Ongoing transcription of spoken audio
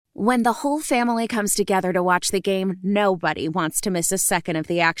When the whole family comes together to watch the game, nobody wants to miss a second of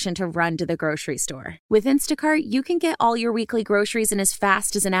the action to run to the grocery store. With Instacart, you can get all your weekly groceries in as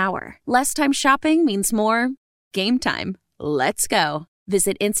fast as an hour. Less time shopping means more game time. Let's go.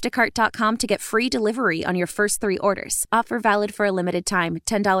 Visit instacart.com to get free delivery on your first 3 orders. Offer valid for a limited time.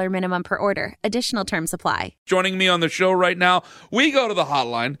 $10 minimum per order. Additional terms apply. Joining me on the show right now, we go to the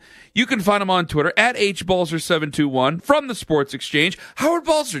hotline. You can find him on Twitter at HBalzer721 from the Sports Exchange. Howard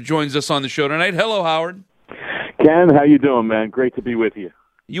Balzer joins us on the show tonight. Hello, Howard. Ken, how you doing, man? Great to be with you.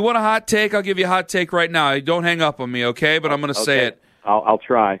 You want a hot take? I'll give you a hot take right now. Don't hang up on me, okay? But I'm going to say it. I'll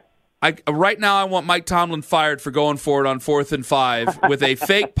try. Right now, I want Mike Tomlin fired for going for it on 4th and 5 with a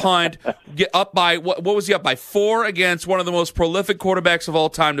fake punt. Get up by what was he up by 4 against one of the most prolific quarterbacks of all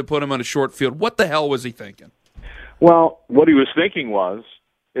time to put him on a short field? What the hell was he thinking? Well, what he was thinking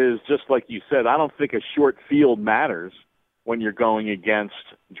is just like you said. I don't think a short field matters when you're going against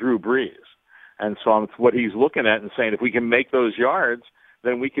Drew Brees, and so what he's looking at and saying, if we can make those yards,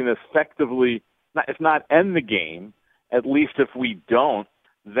 then we can effectively, if not end the game, at least if we don't,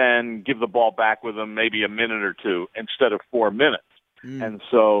 then give the ball back with them maybe a minute or two instead of 4 minutes. And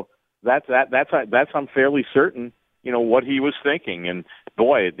so that's I'm fairly certain, what he was thinking. And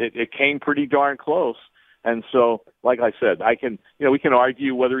boy, it came pretty darn close. And so, like I said, we can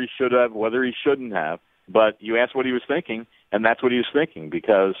argue whether he should have, whether he shouldn't have, but you asked what he was thinking, and that's what he was thinking,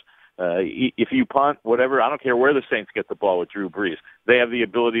 because if you punt, whatever, I don't care where the Saints get the ball with Drew Brees. They have the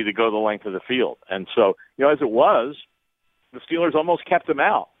ability to go the length of the field. And so, as it was, the Steelers almost kept him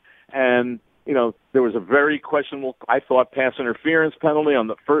out. And, there was a very questionable, I thought, pass interference penalty on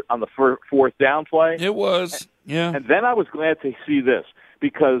the 4th down play. It was, yeah. And then I was glad to see this,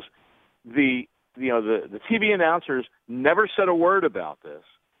 because the TV announcers never said a word about this.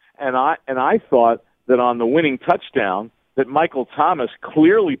 And I thought that on the winning touchdown that Michael Thomas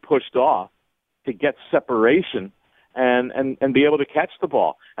clearly pushed off to get separation and be able to catch the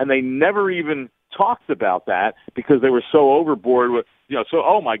ball. And they never even talked about that because they were so overboard with,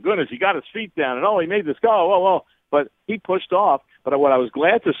 oh my goodness, he got his feet down and he made this go. But he pushed off. But what I was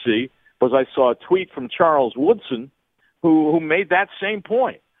glad to see was I saw a tweet from Charles Woodson who made that same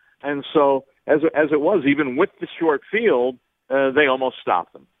point. And so as it was, even with the short field, they almost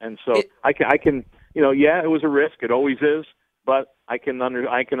stopped them. And so I can, it was a risk. It always is, but I can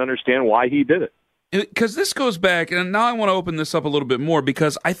understand why he did it. Because this goes back, and now I want to open this up a little bit more,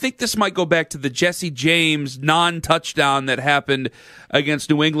 because I think this might go back to the Jesse James non-touchdown that happened against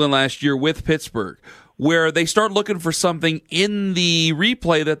New England last year with Pittsburgh, where they start looking for something in the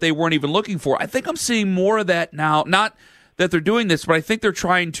replay that they weren't even looking for. I think I'm seeing more of that now. Not that they're doing this, but I think they're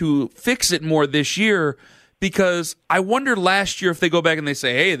trying to fix it more this year, because I wonder last year if they go back and they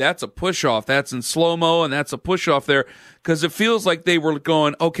say, hey, that's a push-off, that's in slow-mo, and that's a push-off there, because it feels like they were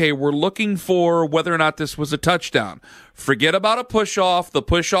going, okay, we're looking for whether or not this was a touchdown. Forget about a push-off. The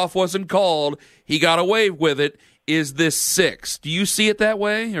push-off wasn't called. He got away with it. Is this 6? Do you see it that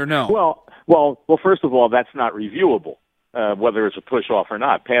way or no? Well, first of all, that's not reviewable, whether it's a push-off or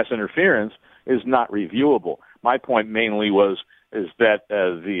not. Pass interference is not reviewable. My point mainly is that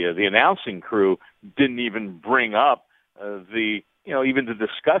the announcing crew didn't even bring up even to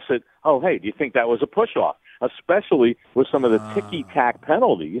discuss it. Oh, hey, do you think that was a push-off? Especially with some of the ticky-tack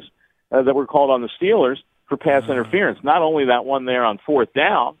penalties that were called on the Steelers for pass interference. Not only that one there on 4th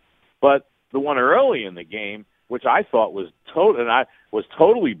down, but the one early in the game, which I thought was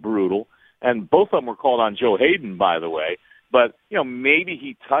totally brutal. And both of them were called on Joe Hayden, by the way. But maybe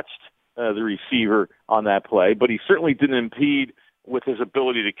he touched the receiver on that play, but he certainly didn't impede with his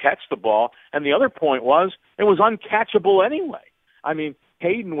ability to catch the ball. And the other point was it was uncatchable anyway. I mean,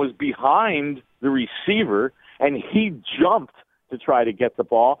 Hayden was behind the receiver, and he jumped to try to get the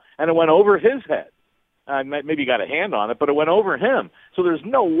ball, and it went over his head. Maybe he got a hand on it, but it went over him. So there's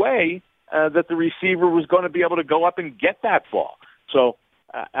no way that the receiver was going to be able to go up and get that ball. So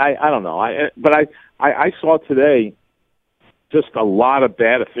I don't know. I saw today just a lot of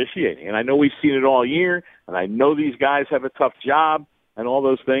bad officiating. And I know we've seen it all year, and I know these guys have a tough job and all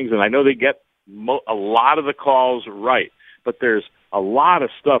those things, and I know they get a lot of the calls right. But there's a lot of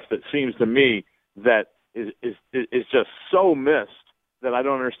stuff that seems to me that is just so missed that I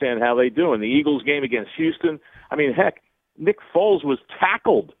don't understand how they do. In the Eagles game against Houston, I mean, heck, Nick Foles was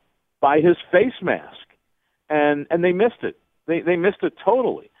tackled by his face mask, and they missed it. They missed it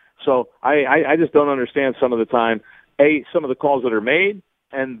totally. So I just don't understand some of the time, some of the calls that are made,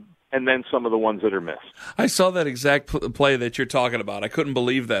 and and then some of the ones that are missed. I saw that exact play that you're talking about. I couldn't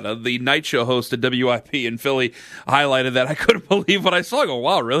believe that. The night show host at WIP in Philly highlighted that. I couldn't believe what I saw. I go,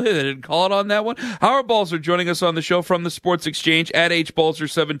 wow, really? They didn't call it on that one? Howard Balzer joining us on the show from the Sports Exchange at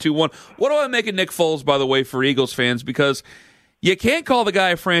HBalzer721. What do I make of Nick Foles, by the way, for Eagles fans? Because you can't call the guy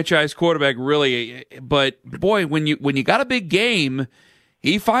a franchise quarterback, really. But, boy, when you got a big game,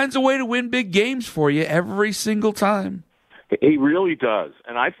 he finds a way to win big games for you every single time. He really does.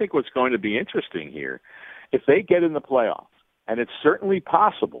 And I think what's going to be interesting here, if they get in the playoffs, and it's certainly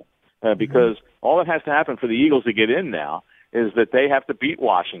possible, because all that has to happen for the Eagles to get in now is that they have to beat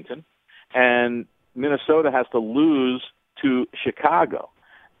Washington, and Minnesota has to lose to Chicago.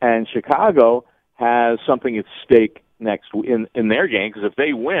 And Chicago has something at stake next in their game, because if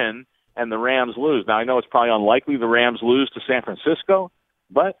they win and the Rams lose, now I know it's probably unlikely the Rams lose to San Francisco,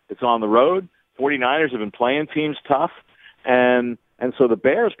 but it's on the road. 49ers have been playing teams tough. And so the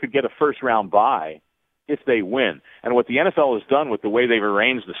Bears could get a first-round bye if they win. And what the NFL has done with the way they've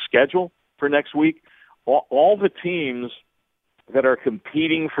arranged the schedule for next week, all the teams that are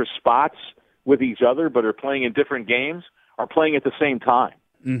competing for spots with each other but are playing in different games are playing at the same time.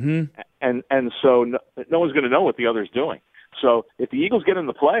 Mm-hmm. And so no one's going to know what the other's doing. So if the Eagles get in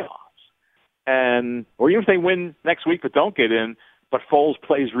the playoffs, or even if they win next week but don't get in, but Foles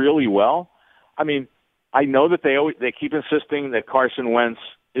plays really well, I mean, I know that they keep insisting that Carson Wentz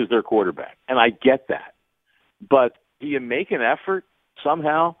is their quarterback, and I get that. But do you make an effort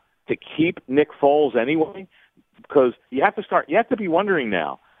somehow to keep Nick Foles anyway? Because you have to be wondering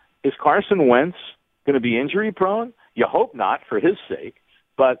now, is Carson Wentz going to be injury prone? You hope not for his sake.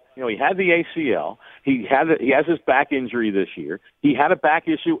 But, he had the ACL. He has his back injury this year. He had a back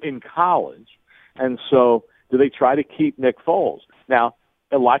issue in college. And so do they try to keep Nick Foles? Now,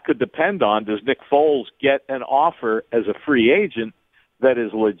 a lot could depend on, does Nick Foles get an offer as a free agent that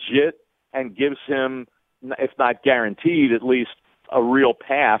is legit and gives him, if not guaranteed, at least a real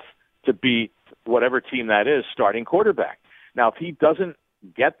path to be whatever team that is starting quarterback. Now, if he doesn't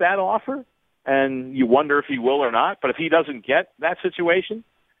get that offer, and you wonder if he will or not, but if he doesn't get that situation,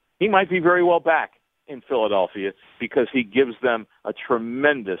 he might be very well back in Philadelphia because he gives them a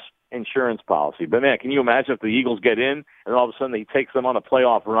tremendous insurance policy. But man, can you imagine if the Eagles get in and all of a sudden he takes them on a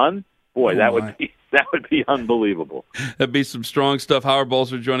playoff run? Boy, that would be unbelievable. That'd be some strong stuff. Howard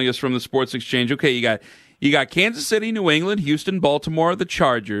Balzer joining us from the Sports Exchange. Okay, you got Kansas City, New England, Houston, Baltimore, the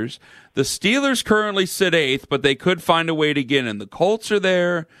Chargers. The Steelers currently sit 8th, but they could find a way to get in. The Colts are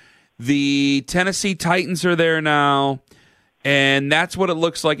there. The Tennessee Titans are there now. And that's what it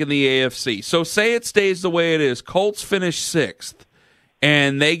looks like in the AFC. So say it stays the way it is. Colts finish 6th.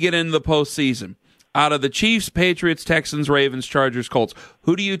 And they get into the postseason. Out of the Chiefs, Patriots, Texans, Ravens, Chargers, Colts,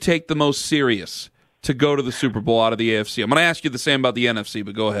 who do you take the most serious to go to the Super Bowl out of the AFC? I'm going to ask you the same about the NFC,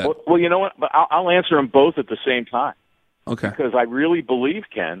 but go ahead. Well, you know what? But I'll answer them both at the same time. Okay. Because I really believe,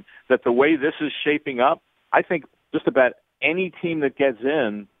 Ken, that the way this is shaping up, I think just about any team that gets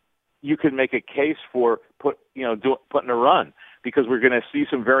in, you can make a case for putting a run, because we're going to see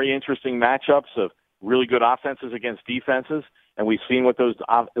some very interesting matchups of really good offenses against defenses. And we've seen what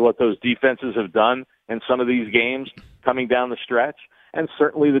those defenses have done in some of these games coming down the stretch. And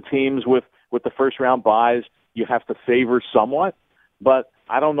certainly the teams with the first-round byes, you have to favor somewhat. But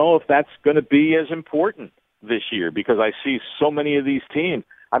I don't know if that's going to be as important this year, because I see so many of these teams.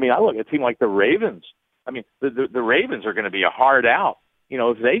 I mean, I look at a team like the Ravens. I mean, the Ravens are going to be a hard out,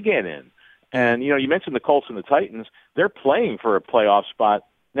 if they get in. And, you mentioned the Colts and the Titans. They're playing for a playoff spot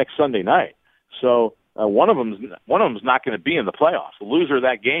next Sunday night. So one of them's not going to be in the playoffs. The loser of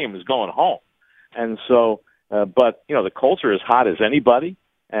that game is going home. And so, but the Colts are as hot as anybody.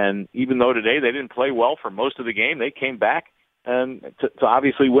 And even though today they didn't play well for most of the game, they came back and to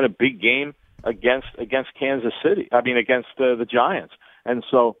obviously win a big game against Kansas City. I mean, against the Giants. And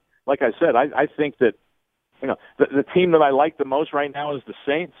so, like I said, I think that the team that I like the most right now is the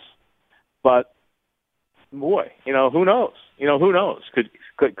Saints. But boy, who knows? Who knows?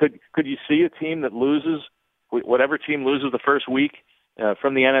 Could you see a team that loses, whatever team loses the first week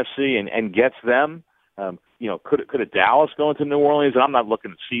from the NFC and gets them? Could a Dallas go into New Orleans? And I'm not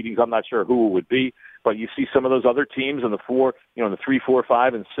looking at seedings. I'm not sure who it would be. But you see some of those other teams in the 3, 4,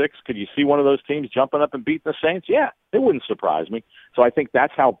 5, and 6. Could you see one of those teams jumping up and beating the Saints? Yeah, it wouldn't surprise me. So I think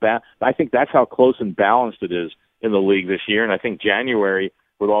that's how close and balanced it is in the league this year. And I think January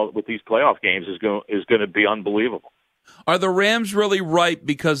with these playoff games is going to be unbelievable. Are the Rams really right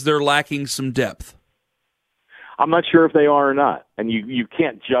because they're lacking some depth? I'm not sure if they are or not. And you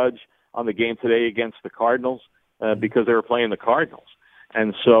can't judge on the game today against the Cardinals because they were playing the Cardinals.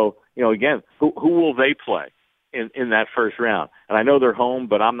 And so, again, who will they play? in that first round. And I know they're home,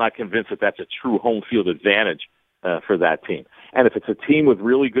 but I'm not convinced that that's a true home field advantage for that team. And if it's a team with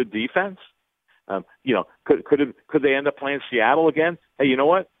really good defense, could they end up playing Seattle again? Hey, you know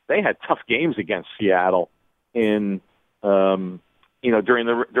what? They had tough games against Seattle in during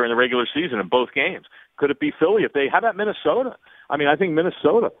the regular season in both games. Could it be Philly? How about Minnesota? I mean, I think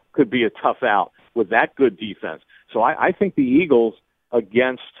Minnesota could be a tough out with that good defense. So I think the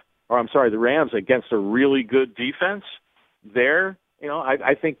Rams against a really good defense,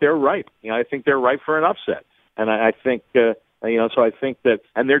 I think they're ripe. I think they're ripe for an upset. And I think, so I think that,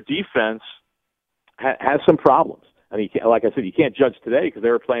 and their defense has some problems. I mean, like I said, you can't judge today because they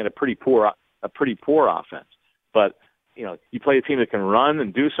were playing a pretty poor offense. But you play a team that can run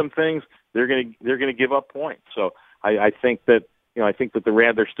and do some things, they're going to give up points. So I think that the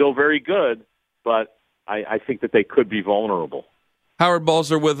Rams, they're still very good, but I think that they could be vulnerable. Howard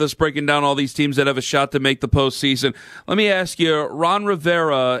Balzer with us, breaking down all these teams that have a shot to make the postseason. Let me ask you, Ron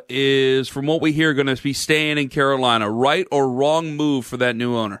Rivera is, from what we hear, going to be staying in Carolina. Right or wrong move for that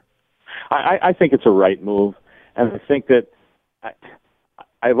new owner? I think it's a right move, and I think that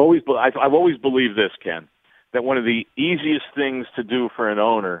I've always believed this, Ken, that one of the easiest things to do for an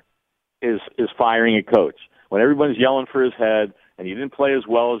owner is firing a coach. When everyone's yelling for his head and you didn't play as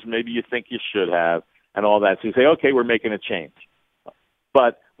well as maybe you think you should have and all that, so you say, okay, we're making a change.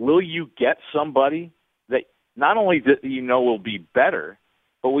 But will you get somebody that not only will be better,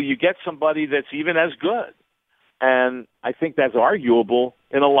 but will you get somebody that's even as good? And I think that's arguable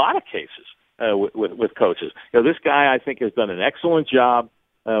in a lot of cases with coaches. This guy, I think, has done an excellent job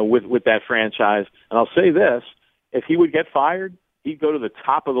with that franchise. And I'll say this, if he would get fired, he'd go to the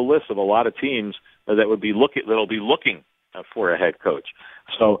top of the list of a lot of teams that'll be looking for a head coach.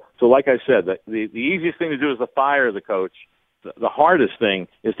 So like I said, the easiest thing to do is to fire the coach. The hardest thing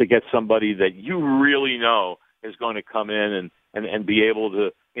is to get somebody that you really know is going to come in and be able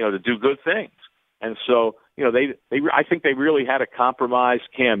to do good things. And so I think they really had to compromise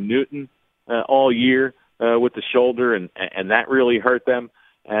Cam Newton all year with the shoulder, and that really hurt them.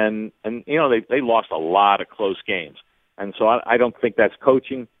 And they lost a lot of close games. And so I don't think that's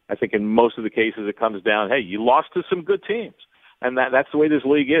coaching. I think in most of the cases it comes down, hey, you lost to some good teams, and that's the way this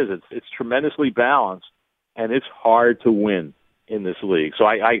league is. It's tremendously balanced. And it's hard to win in this league. So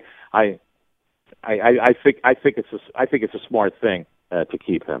I think it's a smart thing to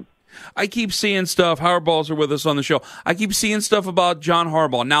keep him. I keep seeing stuff. Howard Balzer with us on the show. I keep seeing stuff about John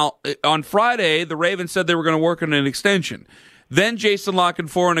Harbaugh. Now, on Friday, the Ravens said they were going to work on an extension. Then Jason La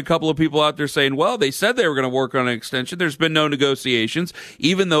Canfora and a couple of people out there saying, well, they said they were going to work on an extension. There's been no negotiations,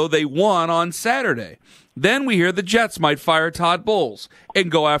 even though they won on Saturday. Then we hear the Jets might fire Todd Bowles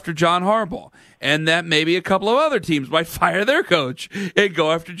and go after John Harbaugh. And that maybe a couple of other teams might fire their coach and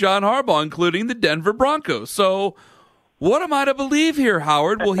go after John Harbaugh, including the Denver Broncos. So what am I to believe here,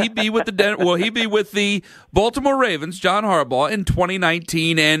 Howard? Will he be with the Baltimore Ravens, John Harbaugh, in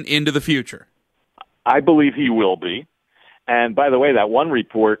 2019 and into the future? I believe he will be. And by the way, that one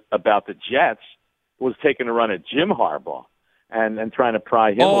report about the Jets was taking a run at Jim Harbaugh and trying to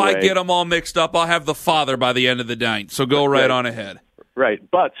pry him away. I get them all mixed up. I'll have the father by the end of the night, so go right on ahead. Right,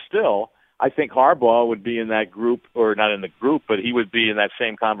 but still, I think Harbaugh would be in that group, or not in the group, but he would be in that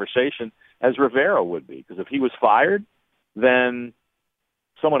same conversation as Rivera would be. Because if he was fired, then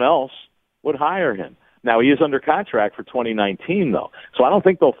someone else would hire him. Now, he is under contract for 2019, though, so I don't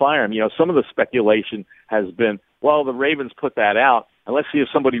think they'll fire him. Some of the speculation has been, well, the Ravens put that out, and let's see if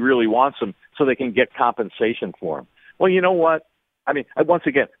somebody really wants him so they can get compensation for him. Well, you know what? I mean, once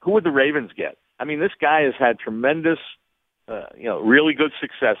again, who would the Ravens get? I mean, this guy has had tremendous, really good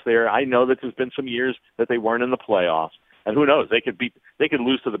success there. I know that there's been some years that they weren't in the playoffs, and who knows? They could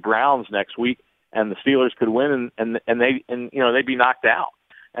lose to the Browns next week, and the Steelers could win, and they'd be knocked out.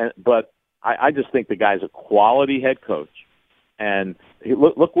 But I just think the guy's a quality head coach, and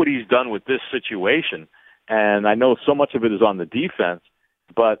look what he's done with this situation. And I know so much of it is on the defense,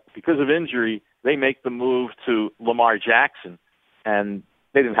 but because of injury, they make the move to Lamar Jackson, and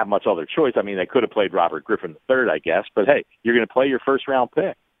they didn't have much other choice. I mean, they could have played Robert Griffin III, I guess, but hey, you're going to play your first-round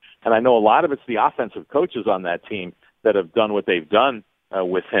pick. And I know a lot of it's the offensive coaches on that team that have done what they've done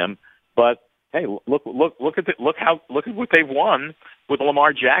with him. But hey, look at what they've won with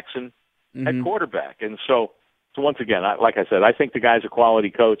Lamar Jackson at quarterback. And so once again, like I said, I think the guy's a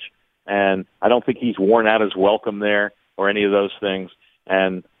quality coach, and I don't think he's worn out his welcome there or any of those things.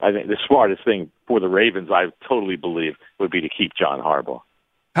 And I think the smartest thing for the Ravens, I totally believe, would be to keep John Harbaugh.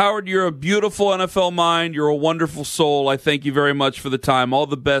 Howard, you're a beautiful NFL mind. You're a wonderful soul. I thank you very much for the time. All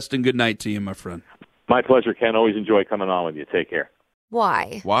the best and good night to you, my friend. My pleasure, Ken. Always enjoy coming on with you. Take care.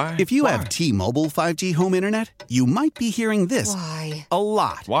 Why? Why? If you have T-Mobile 5G home internet, you might be hearing this Why? a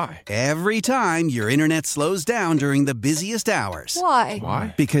lot. Why? Every time your internet slows down during the busiest hours. Why?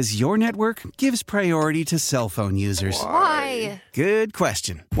 Why? Because your network gives priority to cell phone users. Why? Good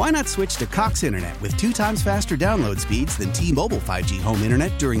question. Why not switch to Cox Internet with 2 times faster download speeds than T-Mobile 5G home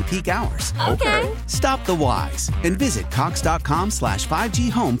internet during peak hours? Okay. Stop the whys and visit cox.com/5G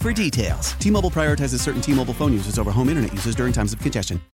home for details. T-Mobile prioritizes certain T-Mobile phone users over home internet users during times of congestion.